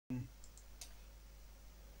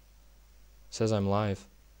Says I'm live.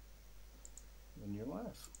 When you're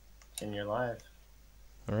live. And you're live.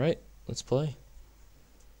 All right, let's play.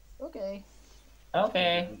 Okay.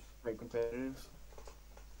 Okay. Very competitive.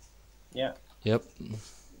 Yeah. Yep.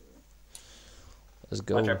 Let's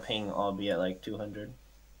go. Watch our ping all be at like 200.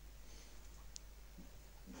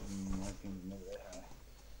 My ping's never that high.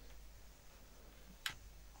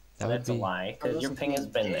 That That's would a be... lie, because your ping has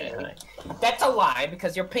ping been that dead. high. That's a lie,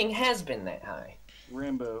 because your ping has been that high.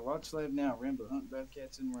 Rambo, watch live now. Rambo hunt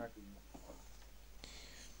Bobcats in Rocky.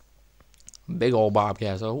 Big old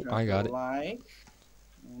Bobcats. Oh, Drop I got a it. like.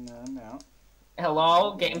 And I'm out.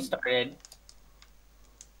 Hello, game started.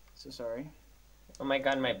 So sorry. Oh my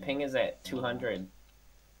god, my ping is at 200.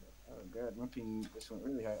 Oh god, my ping just went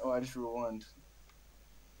really high. Oh, I just rule one.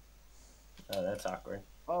 Oh, that's awkward.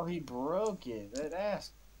 Oh, he broke it. That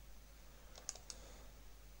ass.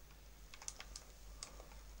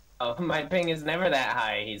 Oh, my ping is never that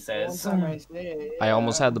high, he One says. time I said, I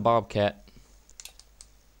almost had the Bobcat.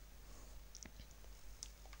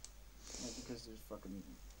 Because there's fucking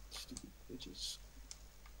stupid bitches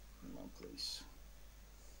in my place.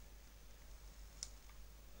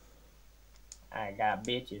 I got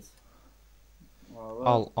bitches.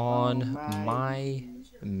 All on my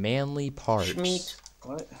manly parts. Schmeat.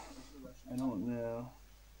 What? I don't know.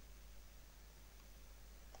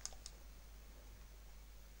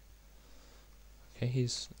 Okay,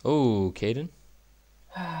 he's... Oh, Caden.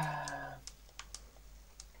 That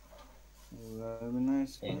would have been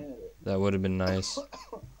nice. Yeah. That would have been nice.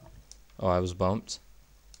 Oh, I was bumped.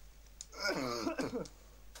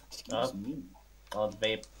 Excuse Oh. me. Oh, the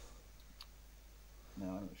vape. No, I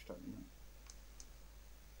don't know what you're talking about.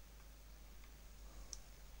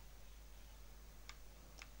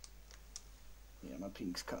 Yeah, my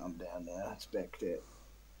pink's calmed down now. It's back to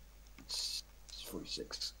it's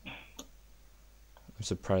 46. I'm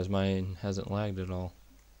surprised mine hasn't lagged at all.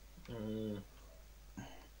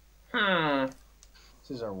 This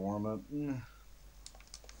is our warm up. I'm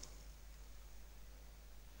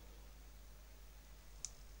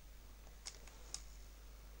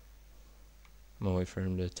gonna wait for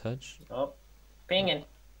him to touch. Oh, pinging.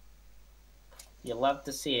 You love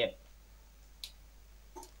to see it.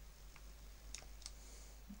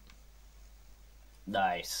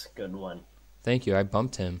 Nice, good one. Thank you, I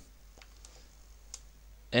bumped him.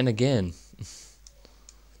 And again.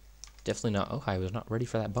 Definitely not... Oh, I was not ready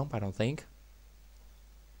for that bump, I don't think.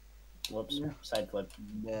 Whoops, side flip.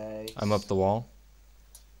 Nice. I'm up the wall.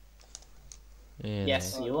 And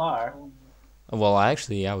Yes, you are. well,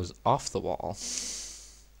 actually, I was off the wall.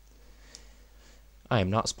 I am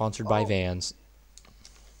not sponsored by Vans.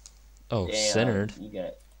 Oh, Damn, centered. You got.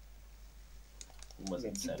 It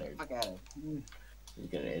wasn't centered. Fuck out of it. You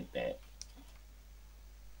could have hit that.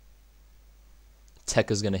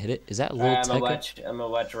 Tekka's gonna hit it. Is that little I'm Tekka? gonna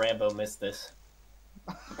watch Rambo miss this.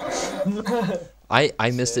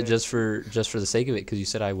 I missed it just for the sake of it because you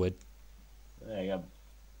said I would.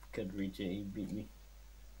 Could reach it. He beat me.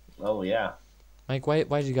 Oh yeah. Mike,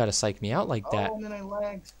 why'd you gotta psych me out like that? Oh, and then I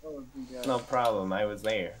lagged. Oh, you got No problem. I was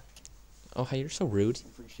there. Oh, hey, you're so rude.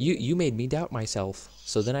 You made me doubt myself.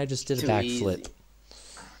 So then I just did a backflip. Easy.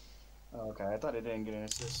 Oh, okay, I thought I didn't get an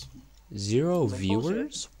assist. 0 Like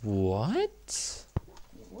viewers? What?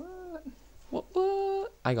 What?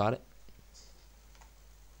 What? I got it.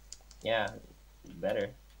 Yeah, better.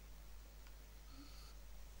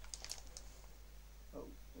 Oh,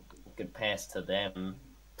 okay. Could pass to them.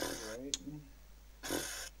 Right.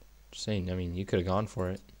 Just saying, I mean, you could have gone for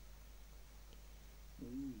it.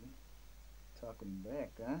 Ooh. Talking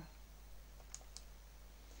back, huh?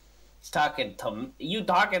 He's talking to you.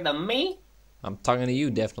 Talking to me? I'm talking to you,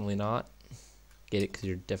 definitely not. Get it? Because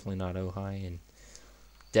you're definitely not Ojai, and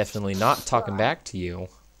definitely not talking back to you.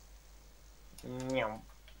 Meow.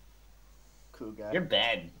 Cool guy. You're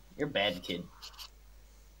bad. You're bad, kid.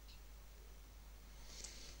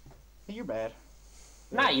 Hey, you're bad.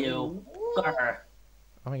 Not you. Grr.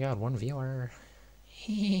 Oh my god, 1 viewer.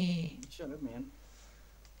 Shut up, man.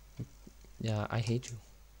 Yeah, I hate you.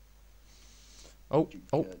 Oh, Your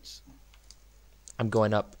oh, guts. I'm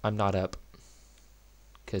going up. I'm not up.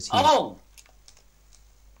 Because he... Oh!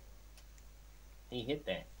 He hit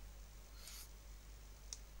that.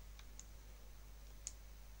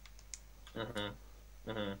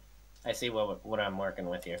 I see what I'm working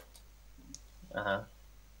with here. Uh-huh.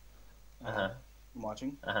 I'm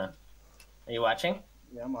watching. Are you watching?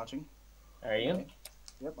 Yeah, I'm watching. Are you? Okay.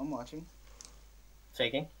 Yep, I'm watching.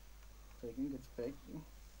 Faking? Faking, good fake.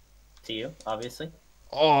 To you, obviously.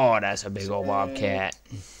 Oh, that's a big old Bobcat.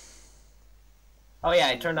 Oh yeah,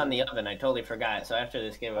 I turned on the oven. I totally forgot. So after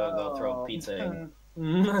this game, I'll go throw Oh. pizza in.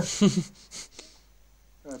 That's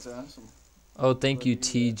awesome. Oh, thank you, Love to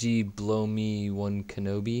hear that. TG Blow Me One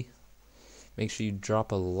Kenobi. Make sure you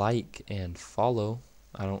drop a like and follow.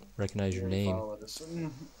 I don't recognize your Yeah, name. follow this.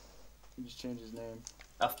 He just changed his name.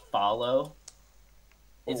 A follow?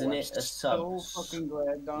 Isn't I'm it a so sub? fucking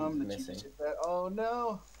glad, Dom, that you Missing. just hit that. Oh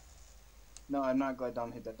no. No, I'm not glad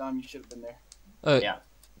Dom hit that. Dom, you should have been there. Yeah.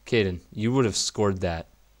 Caden, you would have scored that.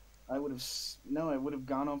 I would have. No, I would have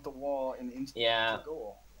gone off the wall and instantly Yeah.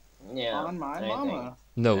 goal. Yeah. On my mama.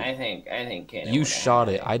 No, I think Kaden you would've shot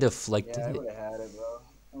had it. I deflected Yeah, I it. would have had it, bro.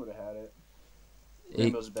 I would have had it. Hey,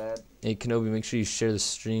 Rainbow's bad. hey, Kenobi, make sure you share the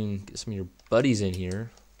stream. Get some of your buddies in here.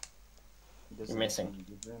 He doesn't You're missing. do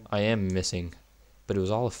good then. I am missing, but it was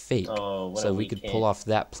all a fake. Oh, what So a we weak could hit. pull off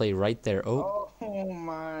that play right there. Oh, Oh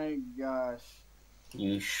my gosh.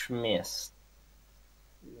 You schmissed.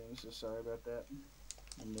 Yeah, I'm so sorry about that.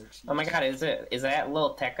 No Oh my god, is that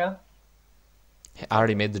Lil Tekka? I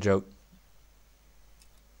already made the joke.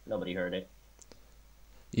 Nobody heard it.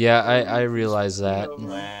 Yeah, I realize that.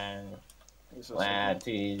 Wow. You're so Wow, sorry.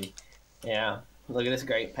 too easy. Yeah. Look at this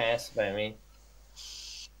great pass by me.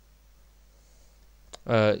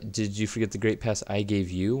 Did you forget the great pass I gave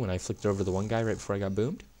you when I flicked over the one guy right before I got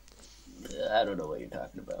boomed? I don't know what you're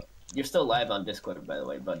talking about. You're still live on Discord, by the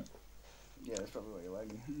way, bud. Yeah, that's probably why you're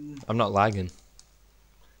lagging. I'm not lagging.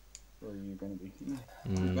 Or you're gonna be.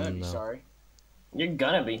 You're gonna be No. sorry. You're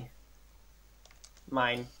gonna be.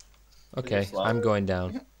 Mine. Okay, slow. I'm going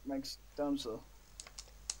down. Mike's dumb so.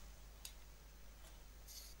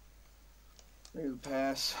 Look at the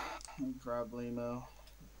pass. No problemo.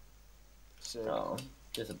 Sick. Oh,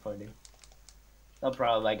 disappointing. No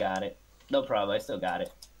problem, I got it. No problem, I still got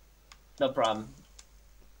it. No problem.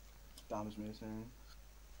 Dom's missing.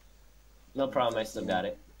 No problem, I still got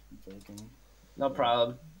it. I'm faking. No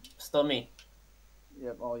problem. Still me.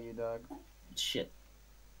 Yep, all you, dog. Shit.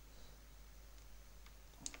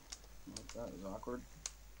 That was awkward.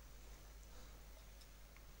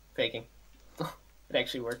 Faking. It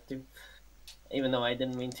actually worked too. Even though I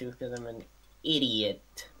didn't mean to, because I'm an idiot.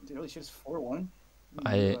 Dude, holy shit, it's 4-1.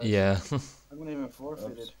 Yeah. I wouldn't even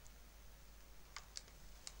forfeited. Oops.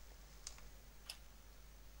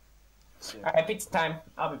 Sick. Alright, pizza time.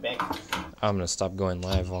 I'll be back. I'm gonna stop going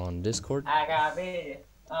live on Discord. I got it.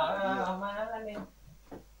 Oh, money.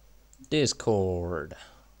 Discord.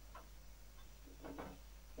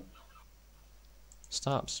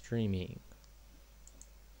 Stop streaming.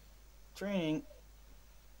 Training.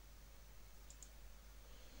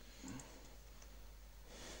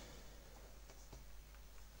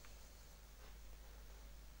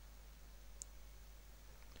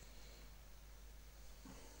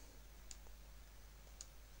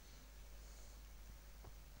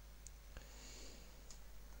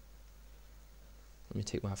 Let me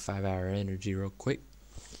take my 5-hour energy real quick.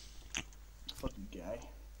 Fuck you, guy.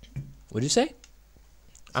 What'd you say?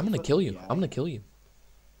 I'm gonna Fuck kill you, you. guy. I'm gonna kill you.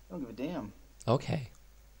 I don't give a damn. Okay.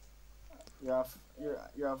 You're off.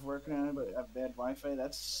 You're off work now, but have bad Wi-Fi.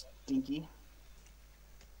 That's stinky.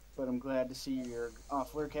 But I'm glad to see you're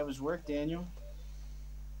off work. How was work, Daniel?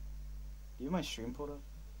 Do you have my stream pulled up?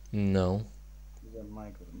 No. You got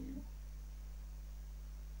mic with me.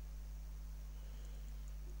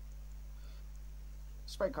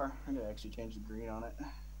 Sprite car. I gotta actually change the green on it.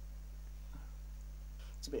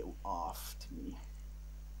 It's a bit off to me.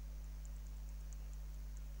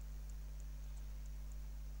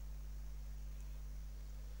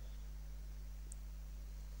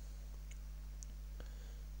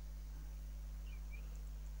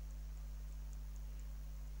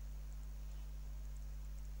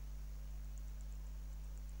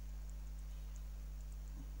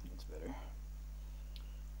 That's better.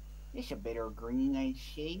 It's a better green, I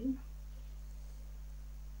say.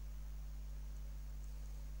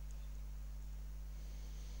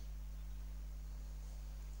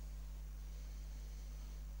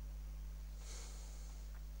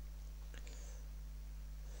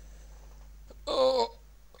 Oh.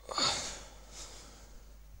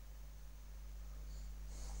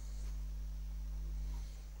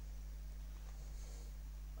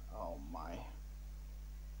 Oh my.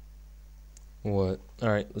 What?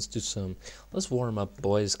 Alright, let's warm up,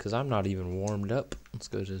 boys, because I'm not even warmed up. Let's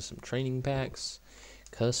go to some training packs.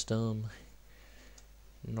 Custom.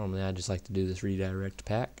 Normally I just like to do this redirect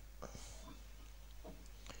pack.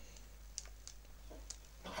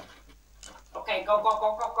 Okay, go.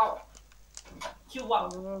 Q Go,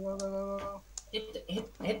 up. go, go, go, go, go.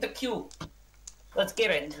 Hit the Q. Let's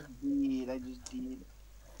get it. I just did.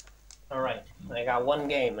 Alright, I got one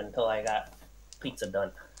game until I got pizza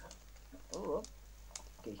done. Oh,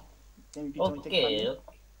 okay. Can you pizza only take 5 Okay. minutes?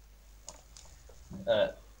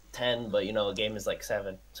 10, but you know a game is like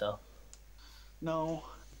 7. So No.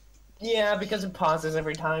 yeah, because it pauses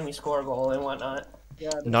every time you score a goal and whatnot. Yeah,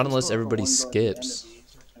 but Not if you unless score everybody one goal at the end of skips. these,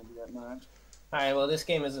 it's gonna be that much. All right, well this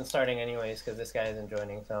game isn't starting anyways because this guy isn't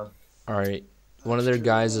joining. So All right. One of their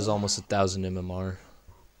guys is almost 1,000 MMR.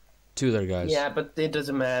 2 of their guys. yeah, but it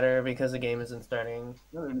doesn't matter because the game isn't starting.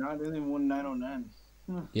 No, they're not. They only won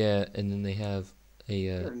 909. Yeah, and then they have a.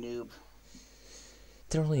 You're a noob.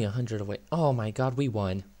 They're only 100 away. Oh my God, we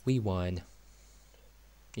won. We won.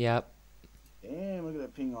 Yep. Damn, look at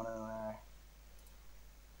that ping on her eye.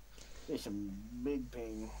 There's some big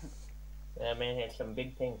ping. That man had some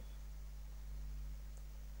big thing.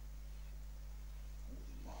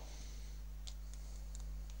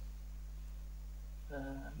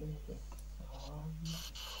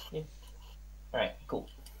 Yeah. All right, cool.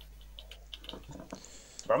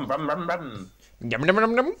 Brum brum brum brum. Yum, yum,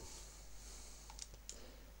 yum, yum.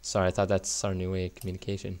 Sorry, I thought that's our new way of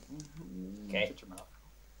communication. Okay. Shut your mouth.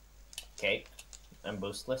 Okay, I'm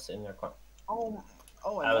boostless in your corner. Oh,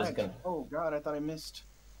 I was lagged. gonna- Oh God, I thought I missed.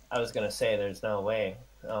 I was gonna say there's no way.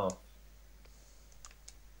 Oh,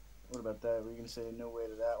 What about that? Were you gonna say no way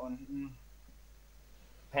to that one?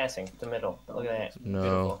 passing the middle. Look at that. No.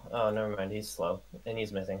 Beautiful. Oh, never mind. He's slow and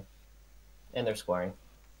he's missing, and they're scoring.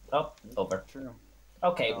 Oh, over. True.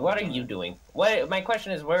 Okay, Oh, what are man. you doing? What? My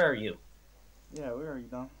question is, where are you? Yeah, where are you,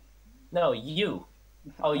 Dom? No, you.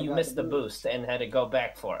 Oh, I you got missed the boost. boost and had to go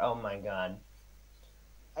back for it. Oh my god.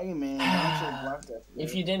 Hey man, I should have blocked that.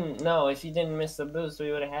 If you didn't miss the boost, we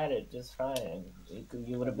would have had it just fine.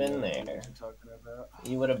 You would have been What there. you talking about?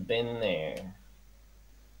 You would have been there.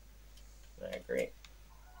 Alright, great.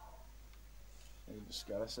 I just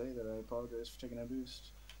gotta say that I apologize for taking a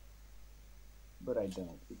boost, but I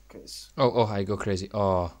don't because Oh, I go crazy.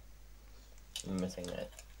 Oh, I'm missing that.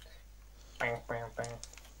 Bang, bang,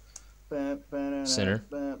 bang. Center.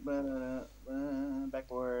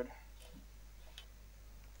 Backward.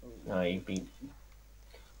 No, you beat.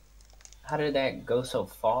 How did that go so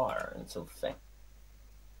far and so fast?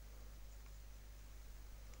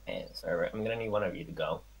 Alright, I'm gonna need one of you to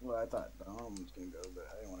go. Well, I thought Dom was gonna go, but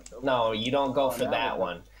I didn't want to go. No, you don't go Oh, for now that we're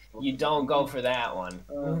one. You don't go for that one.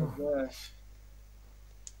 Oh gosh.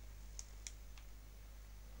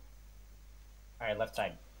 Alright, left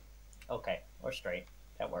side. Okay, or straight.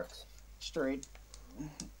 That works. Straight.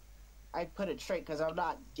 I put it straight because I'm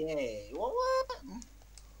not gay. What?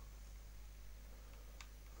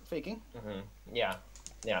 Faking. Yeah.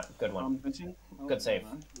 Yeah, good one. Missing. Oh, Good save.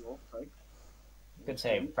 hold on. Roll, fake. Good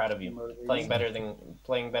save. Proud of you. Motivating.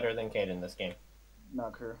 Playing better than Kate in this game.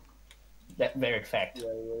 Not her. That very fact.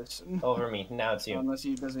 Yeah, he is. Over me. Now it's you. Unless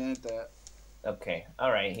he doesn't hit that. Okay.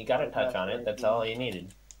 Alright, he got a touch on it. That's all he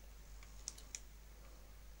needed.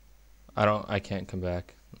 I can't come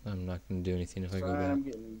back. I'm not gonna do anything if I go Fine, back. I'm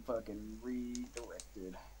getting fucking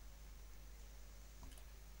redirected.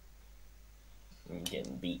 I'm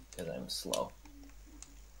getting beat because I'm slow.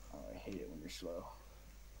 Oh, I hate it when you're slow.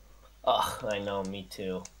 Ugh, I know, me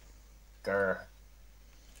too. Grr.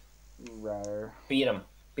 Rar. Beat him.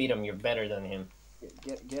 Beat him. You're better than him.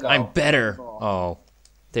 Get Go. I'm off better. the ball. Oh,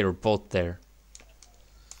 they were both there.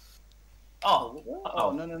 Oh. Oh,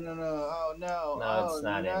 Oh. no. Oh, no. No, it's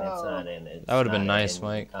not in. It's not in. It's That would've been not nice, in.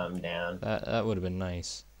 Mike. Calm down. That would have been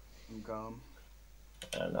nice. I'm calm.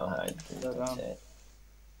 I don't know how I Go down. did it.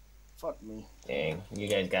 Fuck me. Dang, you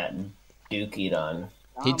guys got dookied on.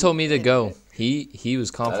 He I'm told me to in go. it. He was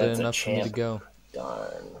confident that's a enough for me to champ. go.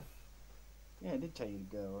 Darn. Yeah, I did tell you to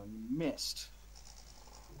go, and you missed.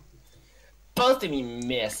 Both of you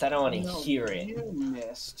missed. I don't want to No, hear it. You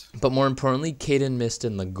missed. But more importantly, Caden missed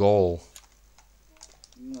in the goal.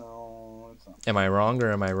 No, it's not. Am I wrong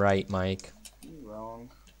or am I right, Mike? You're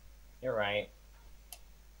wrong. You're right.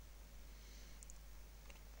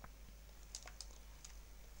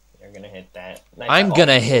 You're gonna hit that. Nice. I'm Oh,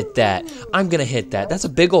 gonna hit that. I'm gonna hit that. That's a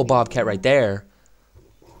big old Bobcat right there.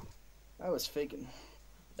 I was faking.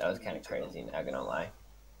 That was kind of crazy. Not gonna lie.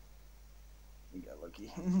 You got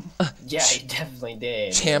lucky. Yeah, he definitely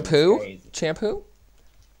did. Champ It was who? crazy. Champ who?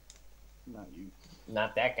 Not you.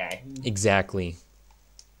 Not that guy. Exactly.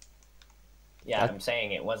 Yeah, That- I'm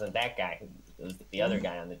saying it wasn't that guy. It was the other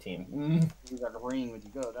guy on the team. You got a ring with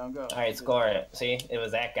you. Go down, go. All right, score it. See, it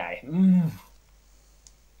was that guy.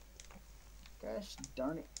 Gosh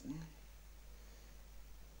darn it.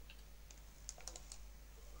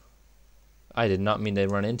 I did not mean to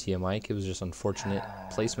run into you, Mike. It was just unfortunate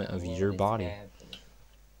placement of What your is body. happening?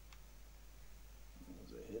 That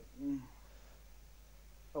was a hit.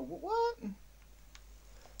 Oh, what?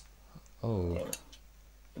 Oh, Damn it.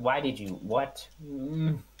 Why did you? What? Yeah,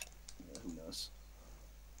 who knows?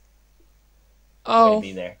 Way to Oh,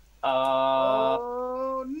 be there.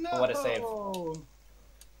 Oh no! What a save.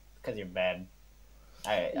 Because you're bad.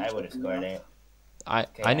 I would have scored it.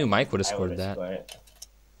 I knew Mike would have I would scored have that. scored it.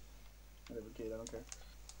 Whatever, kid. I don't care.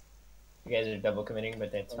 You guys are double committing,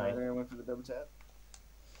 but that's fine. I went for the double tap.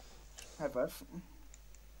 High five.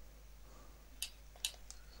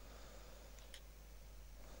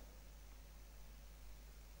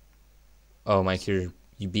 Oh, Mike, you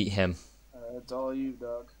beat him. It's all you,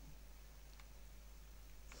 dog.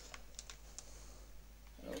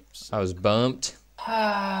 Oops. I was bumped.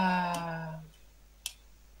 Ah.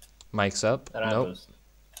 Mike's up. Then I Nope. lose.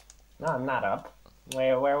 No, I'm not up.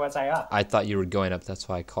 Where was I up? I thought you were going up. That's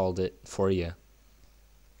why I called it for you.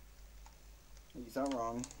 You thought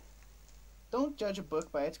wrong. Don't judge a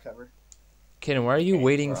book by its cover. Kaden, why are you Okay,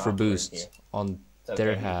 waiting we're for awkward boosts here. What on It's okay,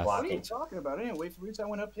 their he's half? are you blocking. talking about? I didn't wait for boost. I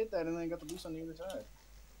went up, hit that, and then got the boost on the other side.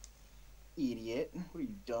 Idiot. What are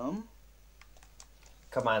you, dumb?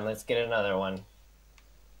 Come on, let's get another one.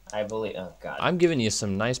 I believe. Oh God. I'm giving you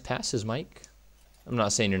some nice passes, Mike. I'm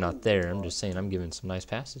not saying you're not there. I'm just saying I'm giving some nice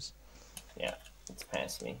passes. Yeah, it's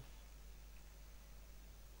past me.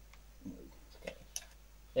 Okay.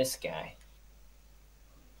 This guy.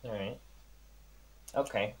 All right.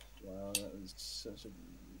 Okay. Wow, that was such a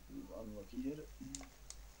unlucky hit.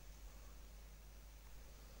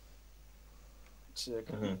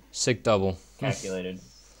 Sick. Mm-hmm. Sick double. Calculated.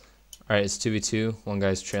 All right, it's 2v2. One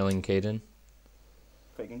guy's trailing Kaden.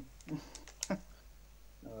 Faking.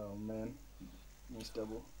 Oh man, nice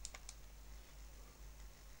double.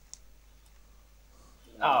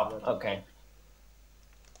 Oh, okay.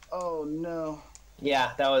 Oh no.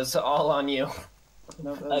 Yeah, that was all on you.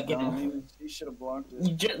 No, that was Again. dumb. You should have blocked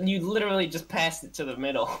it. You literally just passed it to the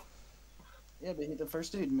middle. Yeah, but the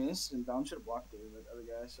first dude missed, and Dom should have blocked it. But the other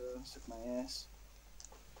guy took my ass.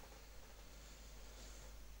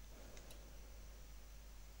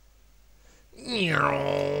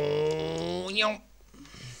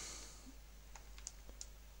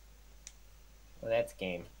 Well, that's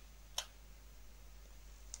game.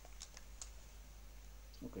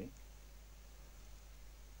 Okay.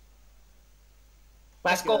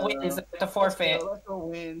 Let's go wins at the forfeit. Let's go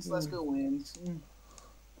wins. Let's go wins.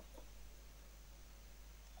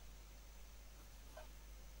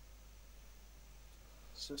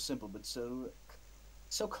 So simple, but so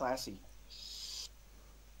classy.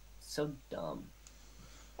 So dumb.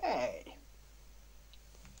 Hey,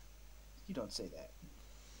 you don't say that.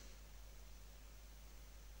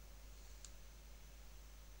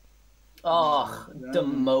 Oh, Damn.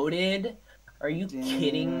 demoted? Are you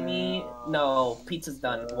kidding me? Damn. No, pizza's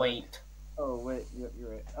done. Wait. Oh wait, yep,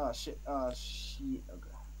 you're right. Oh shit. Oh shit.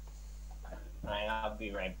 Okay. Alright, I'll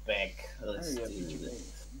be right back. Let's Hurry up, do eat your this.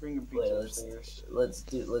 pizza. Bring your Wait, pizza upstairs. let's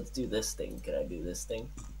do this thing. Can I do this thing?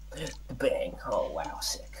 Bang! Oh wow,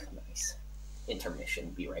 sick, nice. Intermission.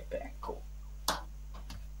 Be right back. Cool.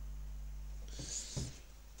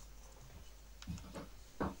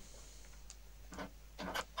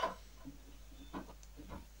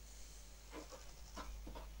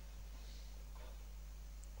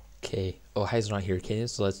 Okay. Oh, Ohio's not here, Kaden,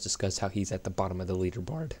 so let's discuss how he's at the bottom of the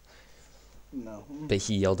leaderboard. No. But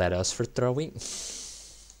he yelled at us for throwing.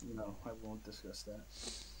 No, I won't discuss that.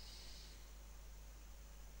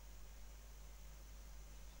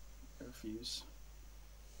 I refuse.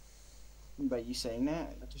 And by you saying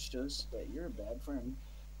that, that just shows that you're a bad friend.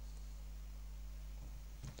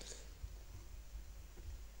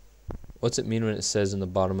 What's it mean when it says in the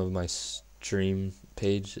bottom of my stream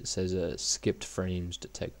page, it says skipped frames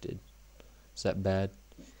detected? Is that bad?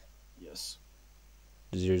 Yes.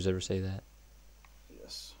 Does yours ever say that?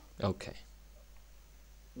 Yes. Okay.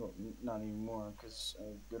 Well, not anymore, because I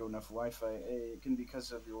have good enough Wi-Fi. It can be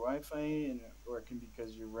because of your Wi-Fi, or it can be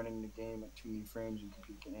because you're running the game at too many frames and your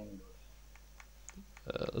computer can handle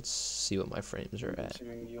it. Let's see what my frames are at.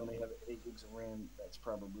 Considering you only have 8 gigs of RAM, that's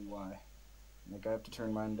probably why. Like, I have to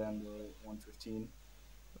turn mine down to 115.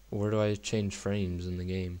 Where do I change frames in the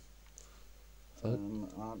game? Fuck.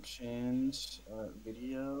 Options,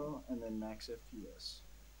 video, and then max FPS.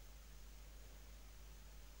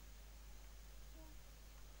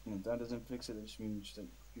 And if that doesn't fix it, it just means that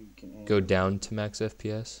you can handle Go it. down to max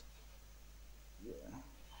FPS? Yeah.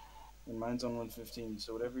 And mine's on 115,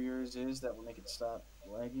 so whatever yours is, that will make it stop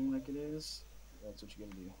lagging like it is. That's what you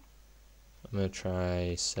gotta do. I'm gonna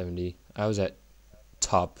try 70. I was at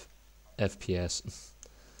top FPS.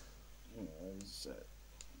 Yeah, it was at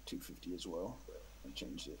 250 as well, but I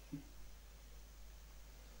changed it.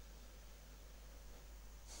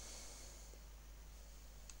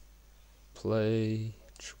 Play,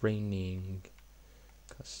 training,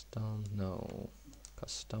 custom, no,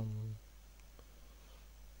 custom.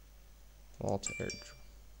 Wall to air.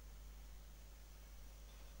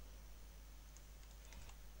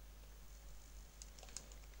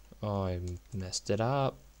 Oh, I messed it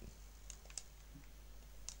up.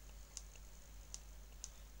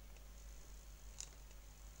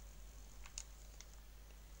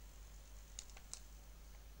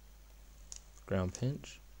 Ground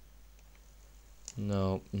pinch.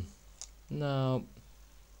 Nope. Nope.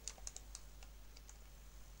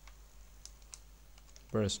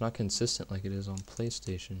 Bro, it's not consistent like it is on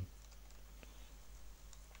PlayStation.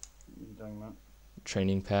 What are you talking about?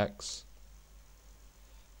 Training packs.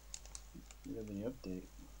 Yeah, they update.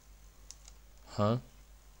 Huh?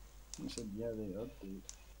 You said yeah, they update.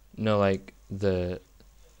 No, like the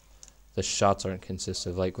shots aren't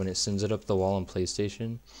consistent. Like when it sends it up the wall on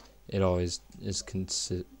PlayStation, it always is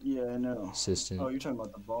Yeah, I know. consistent. Oh, you're talking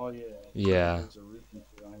about the ball, yeah. Yeah. There's a root on it.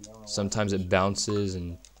 I don't know why Sometimes that it shit- bounces,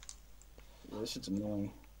 and Yeah, this shit's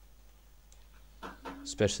annoying.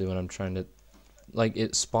 especially when I'm trying to, like,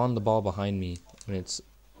 it spawned the ball behind me when it's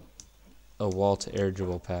a wall to air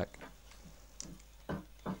dribble pack.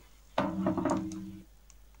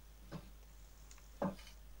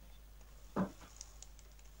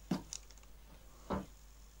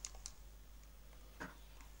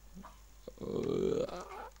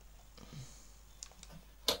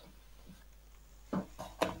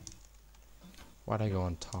 Why'd I go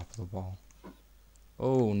on top of the ball?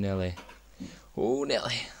 Oh, Nelly. Oh,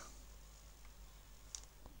 Nelly.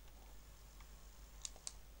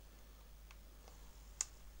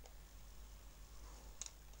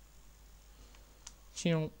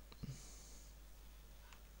 Chew.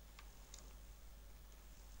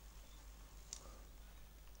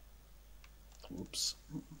 Whoops.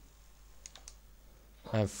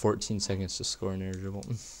 I have 14 seconds to score an air dribble.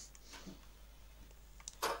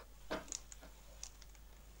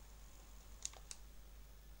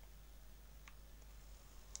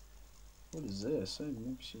 What is this? I've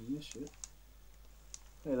never seen this shit.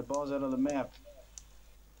 Hey, the ball's out of the map.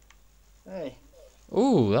 Hey.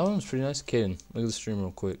 Ooh, that one's pretty nice. Kidding. Look at the stream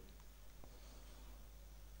real quick.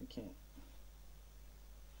 I can't.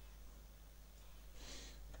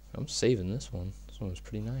 I'm saving this one. This one was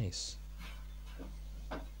pretty nice.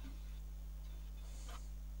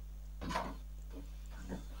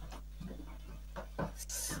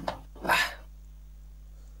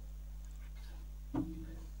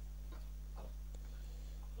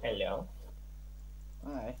 Hello.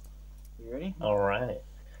 Hi. You ready? All right.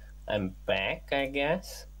 I'm back, I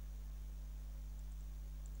guess.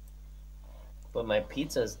 But my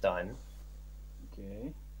pizza's done.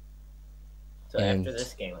 Okay. So And- after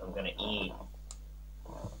this game, I'm gonna eat.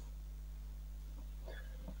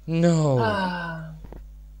 No. Ah.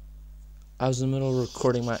 I was in the middle of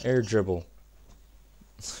recording my air dribble.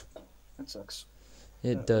 That sucks.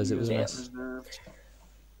 It does. It was You nice. reserved.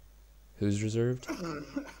 Who's reserved?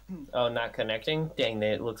 Oh, not connecting? Dang,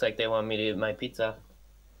 it looks like they want me to eat my pizza.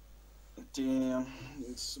 Damn.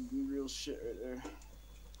 It's some real shit right there.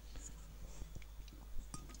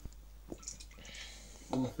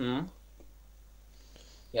 Mm-hmm.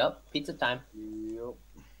 Yep, pizza time. Yep.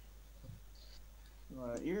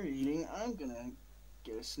 While you're eating, I'm gonna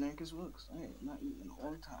get a snack as well, because I am not eating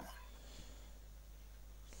all the time.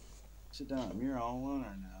 Sit down. You're all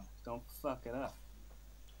winner now. Don't fuck it up.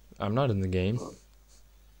 I'm not in the game.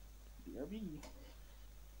 BRB.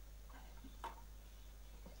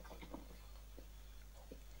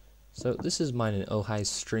 So this is mine and Ohai's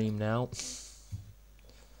stream now.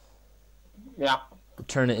 Yeah.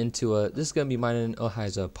 Turn it into a. This is gonna be mine and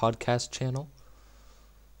Ohai's podcast channel.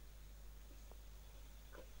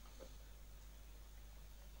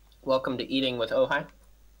 Welcome to Eating with Ojai.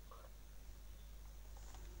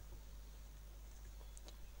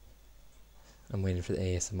 I'm waiting for the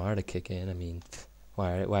ASMR to kick in. I mean,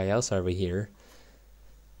 why else are we here?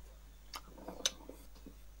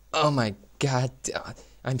 Oh my god.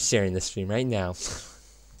 I'm sharing the stream right now.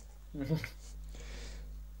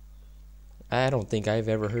 I don't think I've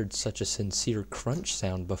ever heard such a sincere crunch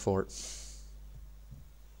sound before.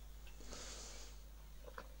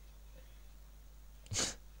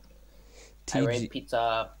 I rate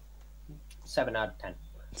pizza 7 out of 10.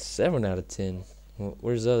 7 out of 10. Well,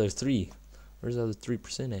 where's the other 3? Where's the other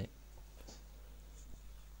 3% at?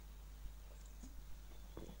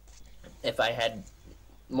 If I had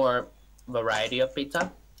more variety of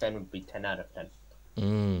pizza, then it would be 10 out of 10.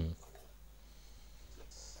 Mmm.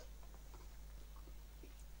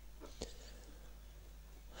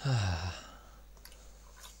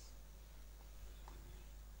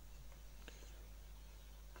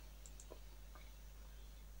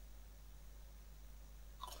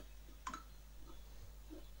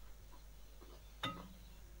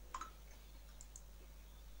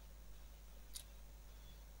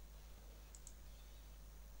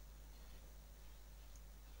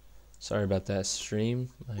 Sorry about that stream.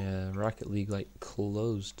 My Rocket League like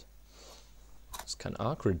closed. It's kind of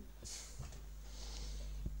awkward.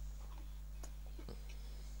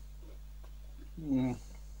 Very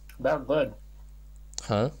good.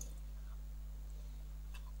 Huh?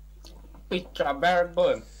 Pizza, very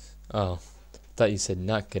good. Oh, thought you said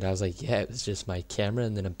not good. I was like, yeah, it was just my camera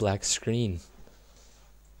and then a black screen.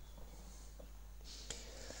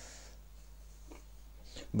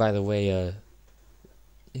 By the way,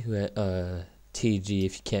 TG,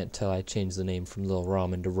 if you can't tell, I changed the name from Lil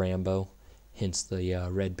Ramen to Rambo, hence the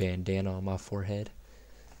red bandana on my forehead.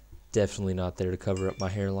 Definitely not there to cover up my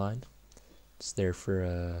hairline. It's there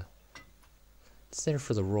for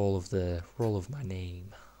the role of my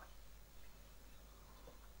name.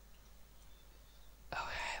 Oh,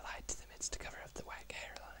 I lied to them. It's to cover up the white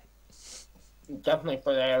hairline. Definitely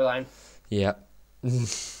for the airline. Yep.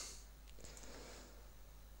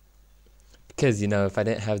 Because, you know, if I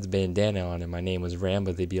didn't have the bandana on and my name was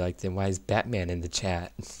Rambo, they'd be like, then why is Batman in the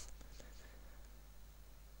chat?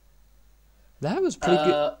 That was pretty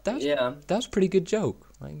good. That was a pretty good joke.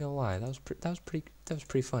 I ain't gonna lie. That was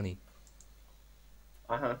pretty funny.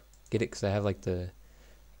 Uh-huh. Get it? Because I have like the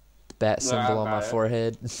bat symbol on my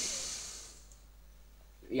forehead.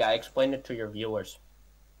 Yeah, I explained it to your viewers.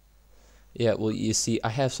 Yeah, well, you see, I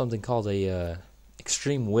have something called a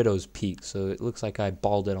extreme widow's peak, so it looks like I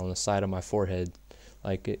balded on the side of my forehead.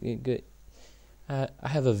 Like I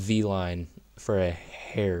have a V line for a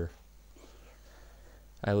hair.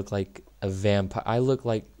 I look like a vampire. I look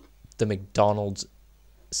like the McDonald's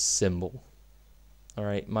symbol. All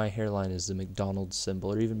right, my hairline is the McDonald's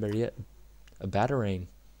symbol, or even better yet, a batarang.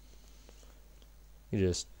 You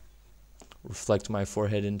just reflect my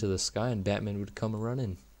forehead into the sky, and Batman would come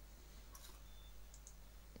running.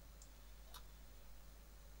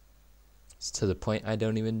 It's to the point I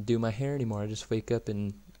don't even do my hair anymore. I just wake up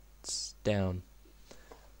and it's down.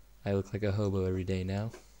 I look like a hobo every day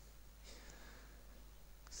now,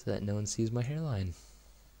 so that no one sees my hairline.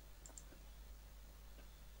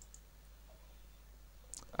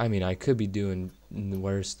 I mean, I could be doing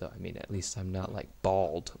worse, though. I mean, at least I'm not, like,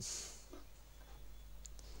 bald.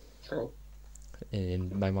 True.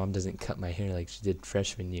 And my mom doesn't cut my hair like she did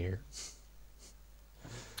freshman year.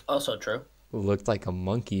 Also true. Looked like a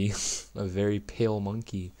monkey. A very pale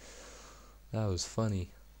monkey. That was funny.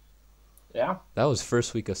 Yeah. That was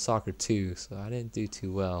first week of soccer, too, so I didn't do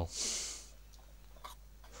too well.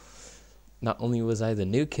 Not only was I the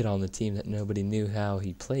new kid on the team that nobody knew how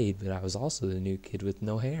he played, but I was also the new kid with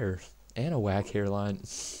no hair and a whack hairline.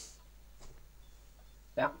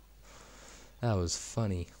 Yeah. That was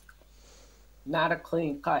funny. Not a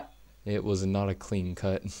clean cut. It was not a clean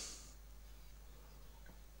cut. I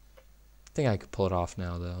think I could pull it off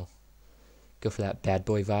now, though. Go for that bad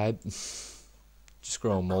boy vibe. Just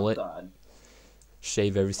grow a mullet. God.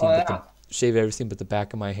 Shave everything, shave everything but the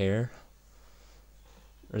back of my hair.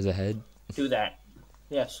 Or the head. Do that.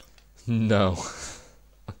 Yes. No.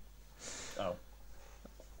 Oh.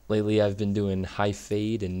 Lately I've been doing high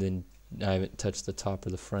fade and then I haven't touched the top or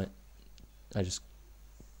the front. I just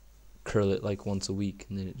curl it like once a week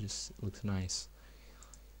and then it just looks nice.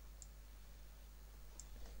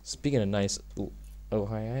 Speaking of nice, oh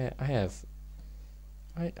hi, I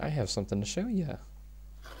have something to show you.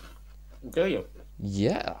 Do you?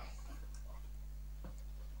 Yeah.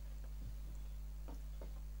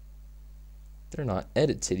 They're not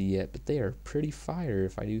edited yet, but they are pretty fire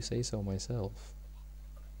if I do say so myself.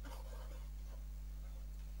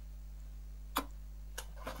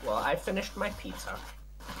 Well, I finished my pizza.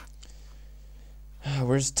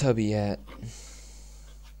 Where's Tubby at?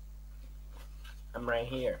 I'm right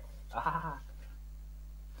here. Ah.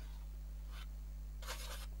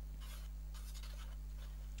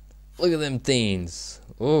 Look at them things.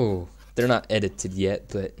 Oh, they're not edited yet,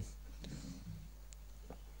 but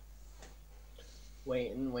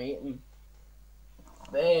Waiting.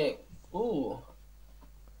 Bang. Ooh.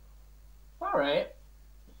 Alright.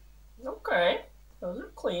 Okay. Those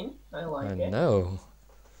are clean. I like it. I know.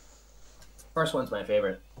 First one's my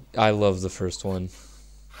favorite. I love the first one.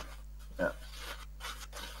 Yeah.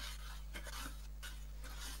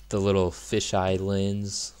 The little fisheye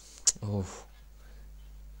lens. Oh.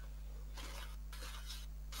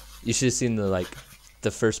 You should have seen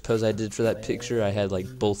the first pose I did for that picture. I had like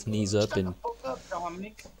both knees up and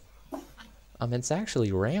it's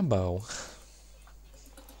actually Rambo.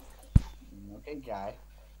 Okay, guy.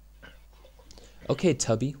 Okay,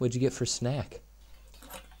 Tubby, what'd you get for snack?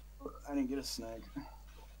 I didn't get a snack.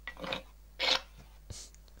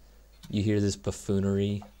 You hear this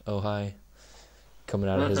buffoonery, oh hi, coming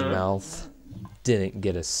out of his mouth. Didn't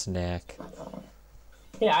get a snack.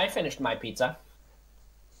 Yeah, I finished my pizza.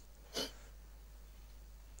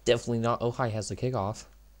 Definitely not Ojai has the kickoff.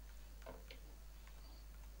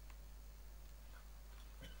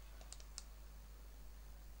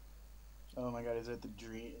 Oh my god, is that the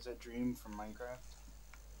dream? Is that Dream from Minecraft?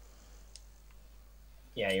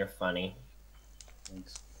 Yeah, you're funny.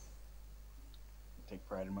 Thanks. I take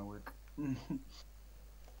pride in my work.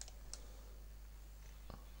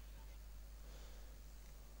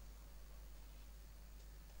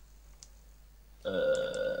 Uh,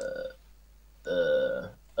 uh,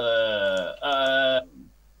 uh,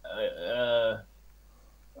 uh,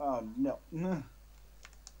 Oh no.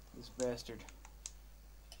 This bastard.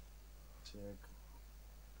 Sick.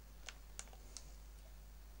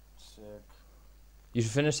 Sick. You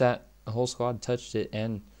should finish that. The whole squad touched it,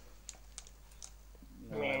 and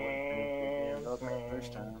No, I would have finished it. Yeah, that the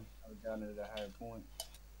first time. I would have gotten it at a higher point.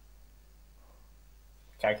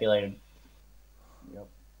 calculated. Yep.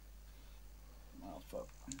 Oh fuck.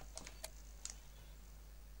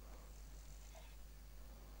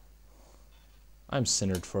 I'm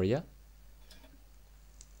centered for you.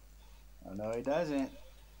 Oh no, he doesn't.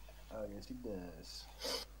 Oh yes, he does.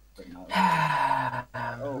 But not.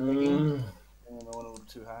 Oh, pinging. Damn, I went a little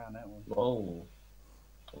too high on that one. Whoa.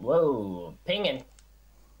 Whoa. Pinging.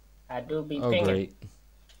 I do be Oh, pinging. great.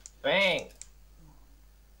 Bang.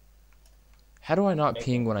 How do I not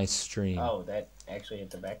ping when I stream? Oh, that actually hit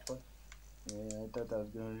the backboard? Yeah, I thought that was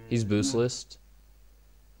good. He's boostless.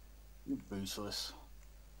 You're boostless.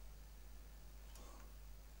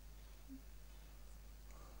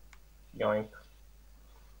 Yoink.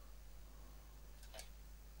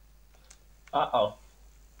 Uh-oh.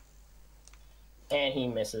 And he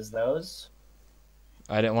misses those.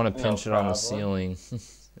 I didn't want to No pinch it on the problem. ceiling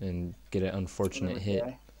and get an unfortunate Whatever, hit.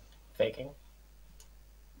 guy. Faking.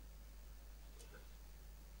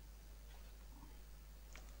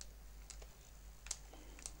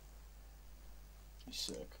 He's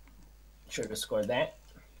sick. Should have scored that.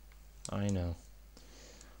 I know.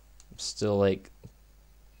 I'm still like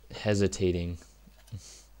hesitating.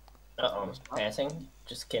 Uh-oh. Passing.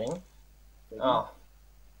 Just kidding. Oh.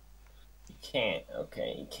 You can't.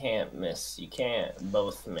 Okay, you can't miss. You can't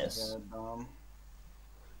both miss. Yeah,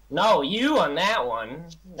 No, you on that one.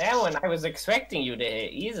 That one I was expecting you to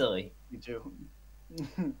hit easily. me too.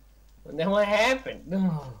 And then what happened?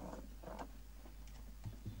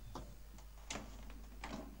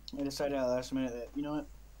 I decided at the last minute that, you know what?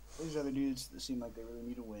 These other dudes that seem like they really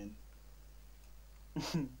need to win.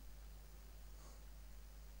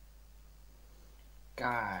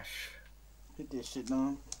 Gosh. Hit this shit,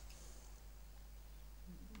 Dom.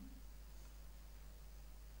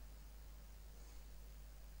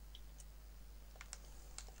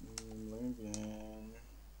 Lincoln.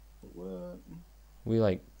 What? We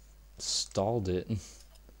like stalled it.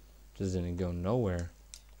 Just didn't go nowhere.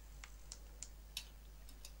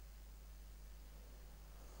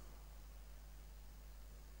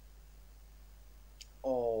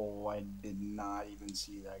 Oh, I did not even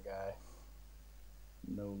see that guy.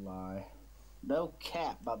 No lie. No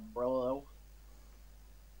cap, my bro.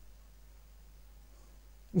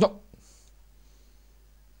 No.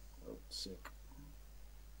 Oh, sick.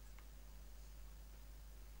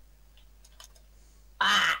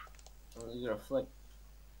 Ah! You're gonna flick.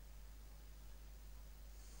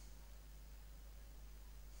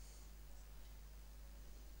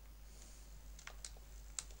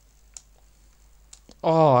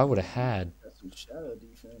 Oh, I would have had. That's some shadow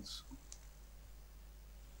defense.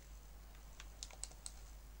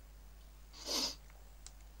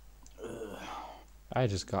 Ugh, I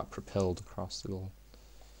just got propelled across the goal.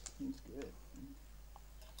 that's good.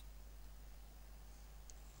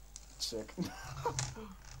 Sick.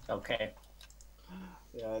 Okay.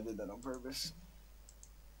 Yeah, I did that on purpose.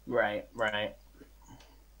 Right, right.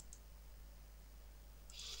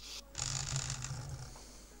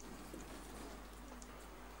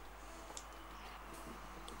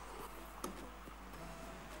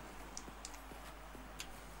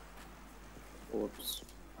 Whoops.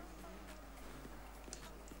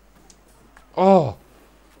 Oh,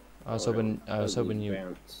 I was hoping you.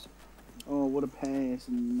 Bounce. Oh, what a pass!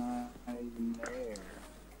 Not even there.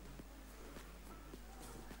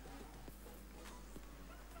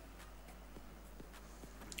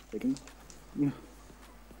 Taken.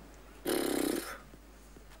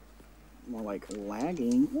 More like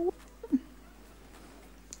lagging.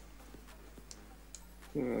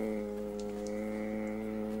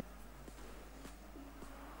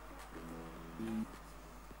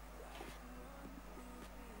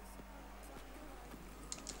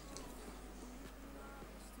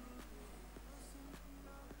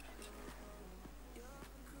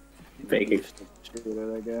 Faking. Shit out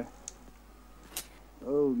of that guy.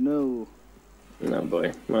 Oh no. No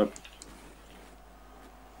boy. Well,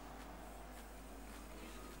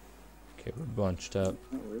 Okay, we're bunched up.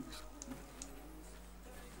 That works.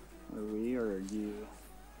 Are we or are you?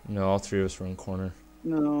 No, all three of us were in corner.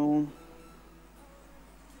 No.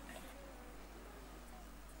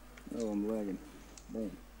 Oh, I'm lagging.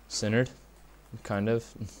 Dang. Centered? Kind of.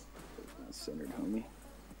 Not centered, homie.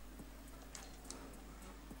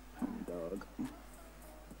 Dog.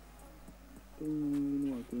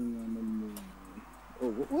 Walking on the moon.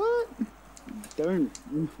 Oh, what? Darn.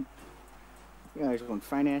 You guys want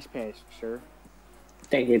fine ass pass, sir.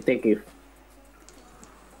 thank you, thank you.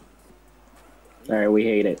 Alright, we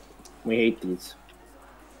hate it. We hate these.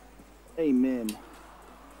 Amen.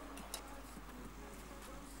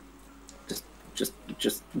 Just,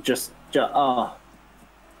 oh.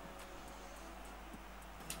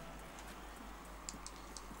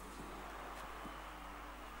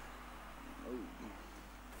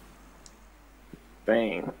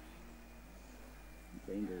 Bang.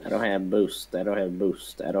 Bangers. I don't have boost. I don't have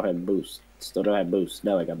boost. I don't have boost. Still don't have boost.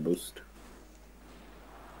 Now I got boost.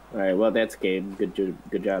 Alright, well, that's game. Good job.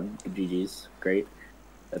 Good GG's. Great.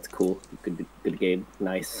 That's cool. Good game.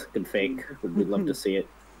 Nice. Good fake. We'd love to see it.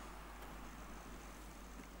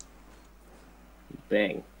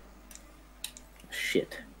 Bang.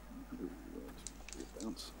 Shit.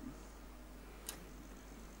 Bounce.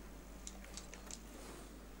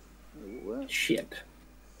 What? Shit.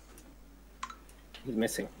 He's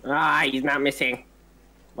missing. Ah, he's not missing.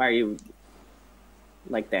 Why are you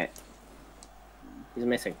like that? He's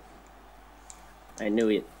missing. I knew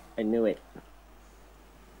it. I knew it.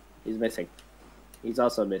 He's missing. He's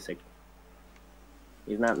also missing.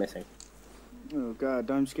 He's not missing. Oh god,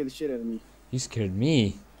 Dom scared the shit out of me. You scared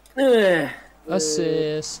me. Ugh.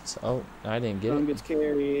 Assist. Oh, I didn't get Dom it. gets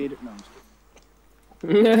carried. No, I'm just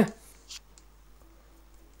kidding.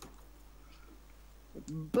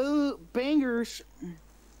 Boo! Bangers!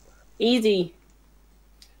 Easy.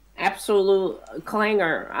 Absolute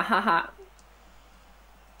clanger. Ahaha.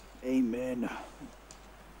 Amen.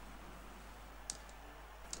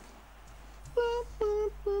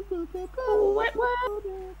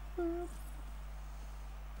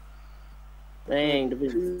 Dang,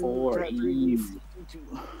 Division 4. Eve.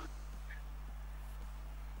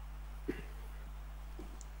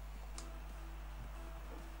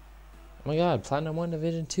 Oh my god, Platinum 1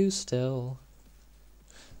 Division 2 still.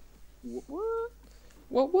 What?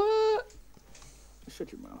 What?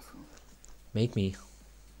 Shut your mouth. Make me.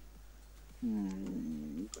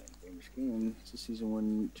 Playing Bangers game. It's a season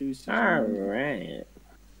 1, 2 season. Alright.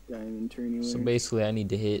 Diamond tourney. So basically I need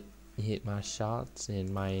to hit my shots and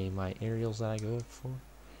my aerials that I go for.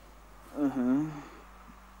 Uh-huh.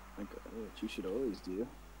 Like what you should always do.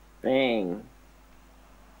 Bang.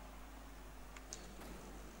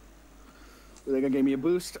 They gonna give me a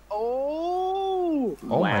boost. Oh!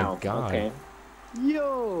 Oh Wow. my god. Okay.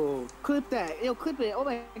 Yo! Clip that. Yo, clip it. Oh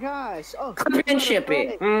my gosh. Oh, Clip and ship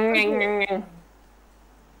it. Oh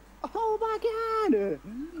my god!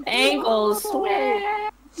 Ankles. Oh,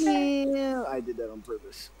 yeah. I did that on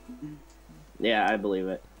purpose. Yeah, I believe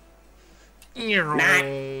it. Well,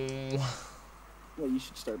 you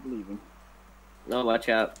should start believing. No, watch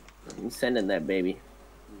out. I'm sending that baby.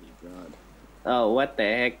 Oh god. Oh, what the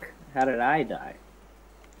heck? How did I die?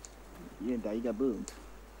 You didn't die, you got boomed.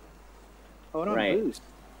 Oh, no, Right. boost.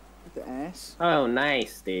 With the ass. Oh,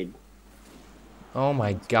 nice, dude. Oh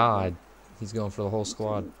my god. He's going for the whole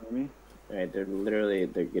squad. For me. Alright, they're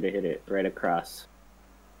gonna hit it right across.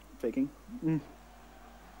 Faking.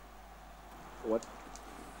 What?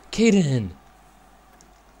 Caden!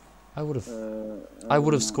 I would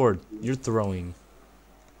have scored. You're throwing.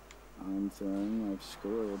 I'm throwing. I've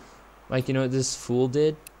scored. Mike, you know what this fool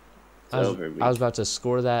did? I over, was about to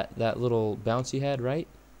score that little bounce you had, right?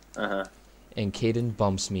 Uh-huh. And Caden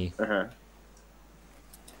bumps me. Uh-huh.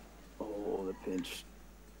 Oh, the pinch.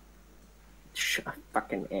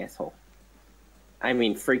 Fucking asshole. I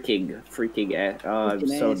mean, freaking ass. Oh, I'm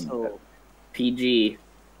Freaking so asshole. PG.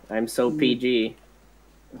 I'm so PG.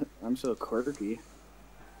 I'm so quirky.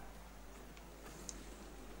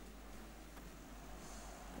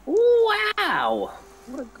 Wow.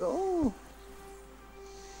 What a goal.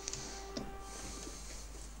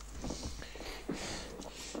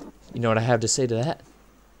 You know what I have to say to that?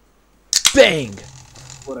 Bang!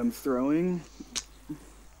 What I'm throwing.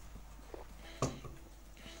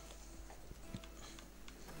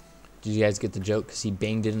 Did you guys get the joke? Because he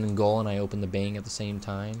banged it in goal and I opened the bang at the same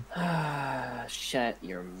time. Shut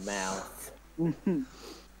your mouth.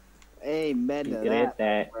 Hey, man, He's gonna hit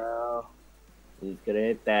that. bro. He's gonna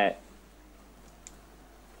hit that.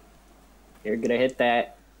 You're gonna hit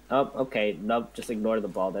that. Oh, okay. Nope, just ignore the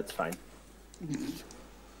ball. That's fine.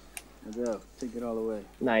 Go. Take it all the way.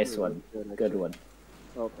 Nice one. Good one.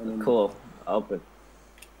 Oh, and then Cool. Open.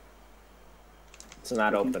 It's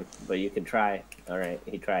not open, but you can try. All right,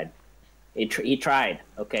 he tried. He tried.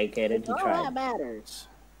 Okay, Kaden, he all tried. that matters.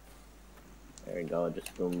 There we go.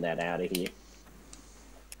 Just boom that out of here.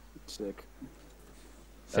 Sick.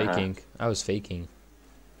 Faking. I was faking.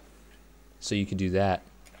 So you could do that.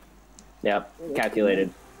 Yep,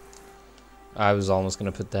 calculated. I was almost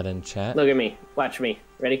gonna put that in chat. Look at me. Watch me.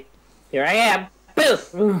 Ready? Here I am.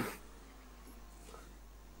 Boom.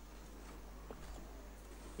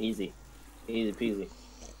 Easy. Easy peasy.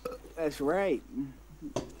 That's right.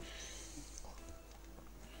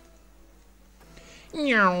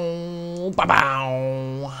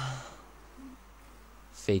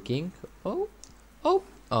 Faking. Oh. Oh.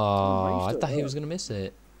 Oh, I thought he was gonna miss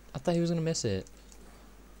it. I thought he was gonna miss it.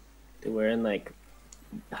 Dude, we're in like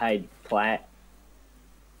high plat.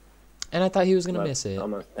 And I thought he was gonna miss it.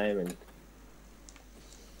 Almost diamond.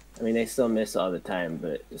 I mean, they still miss all the time,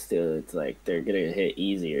 but still, it's like they're gonna hit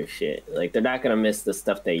easier shit. Like, they're not gonna miss the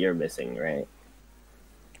stuff that you're missing, right?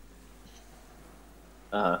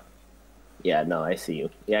 Yeah, no, I see you.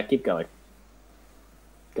 Yeah, keep going.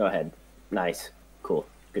 Go ahead. Nice. Cool.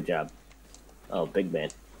 Good job. Oh, big man.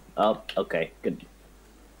 Oh, okay. Good.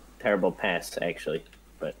 Terrible pass, actually.